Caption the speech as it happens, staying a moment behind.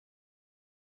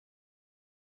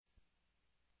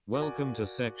Welcome to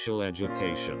sexual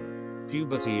education.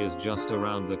 Puberty is just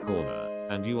around the corner,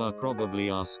 and you are probably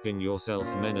asking yourself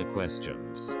many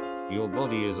questions. Your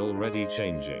body is already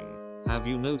changing. Have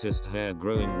you noticed hair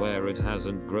growing where it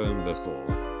hasn't grown before?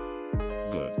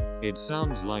 Good. It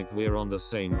sounds like we're on the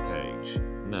same page.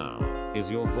 Now,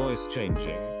 is your voice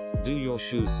changing? Do your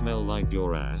shoes smell like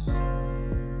your ass?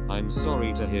 I'm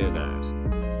sorry to hear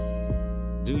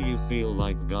that. Do you feel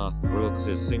like Garth Brooks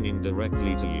is singing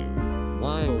directly to you?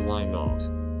 Why or why not?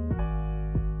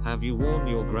 Have you worn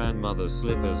your grandmother's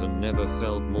slippers and never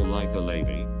felt more like a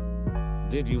lady?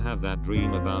 Did you have that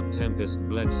dream about Tempest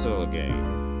Bledsoe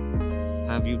again?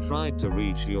 Have you tried to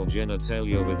reach your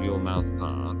genitalia with your mouth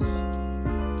parts?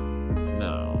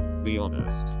 Now, be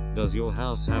honest, does your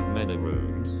house have many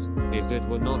rooms? If it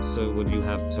were not so, would you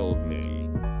have told me?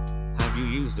 Have you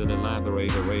used an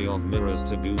elaborate array of mirrors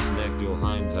to gooseneck your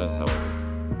hind her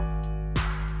hole?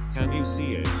 Can you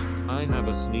see it? I have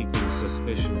a sneaking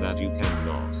suspicion that you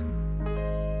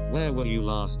cannot. Where were you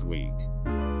last week?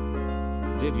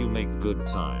 Did you make good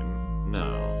time?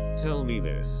 Now, tell me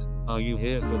this. Are you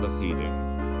here for the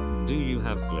feeding? Do you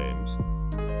have Flint?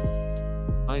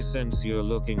 I sense you're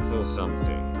looking for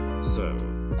something. So,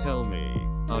 tell me,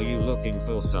 are you looking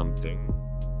for something?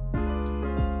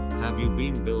 Have you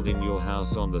been building your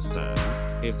house on the sand?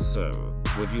 If so,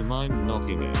 would you mind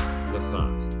knocking it the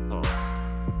fuck off?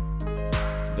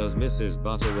 Does Mrs.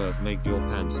 Butterworth make your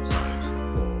pants tight?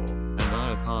 Or, and I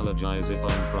apologize if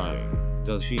I'm crying,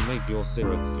 does she make your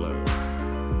syrup flow?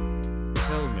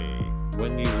 Tell me,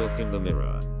 when you look in the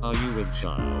mirror, are you with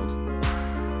child?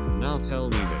 Now tell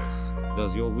me this,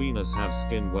 does your weenus have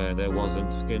skin where there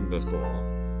wasn't skin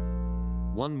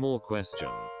before? One more question.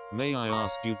 May I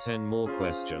ask you 10 more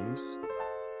questions?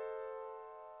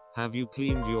 Have you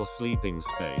cleaned your sleeping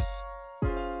space?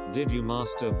 Did you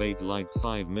masturbate like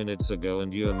 5 minutes ago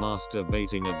and you're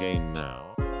masturbating again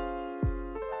now?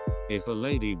 If a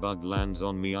ladybug lands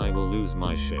on me, I will lose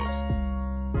my shit.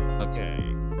 Okay,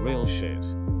 real shit.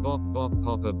 Bop bop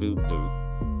pop a boop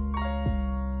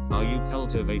doop. Are you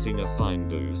cultivating a fine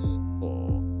deuce?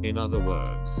 Or, in other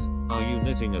words, are you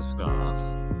knitting a scarf?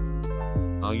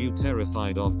 Are you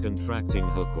terrified of contracting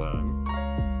hookworm?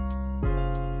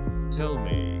 Tell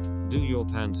me, do your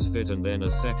pants fit and then a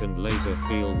second later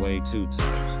feel way too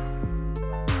tight?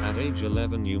 At age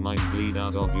 11 you might bleed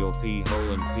out of your pee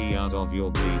hole and pee out of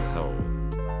your bleed hole.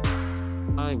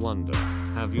 I wonder,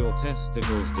 have your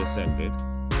testicles descended?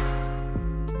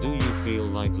 Do you feel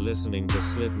like listening to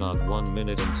Slipknot 1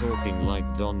 minute and talking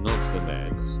like Don Knotts the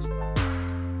next?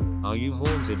 Are you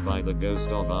haunted by the ghost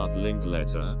of Art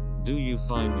Linkletter? Do you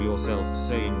find yourself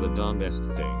saying the darndest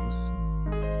things?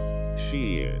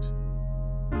 Shit.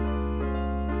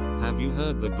 Have you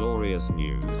heard the glorious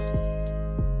news?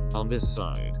 On this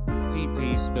side,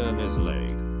 PP sperm is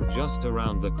laid. Just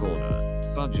around the corner,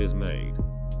 fudge is made.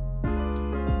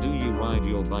 Do you ride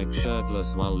your bike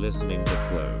shirtless while listening to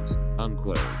quote,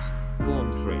 unquote, corn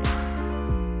tree?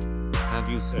 Have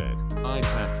you said, I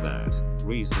tapped that,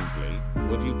 recently?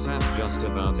 Would you tap just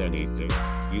about anything?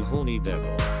 You horny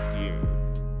devil, you.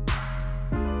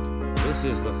 This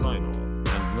is the final,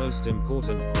 and most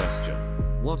important question.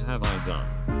 What have I done?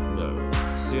 No,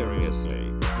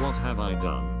 seriously, what have I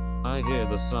done? I hear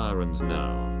the sirens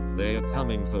now. They are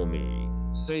coming for me.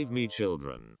 Save me,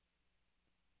 children.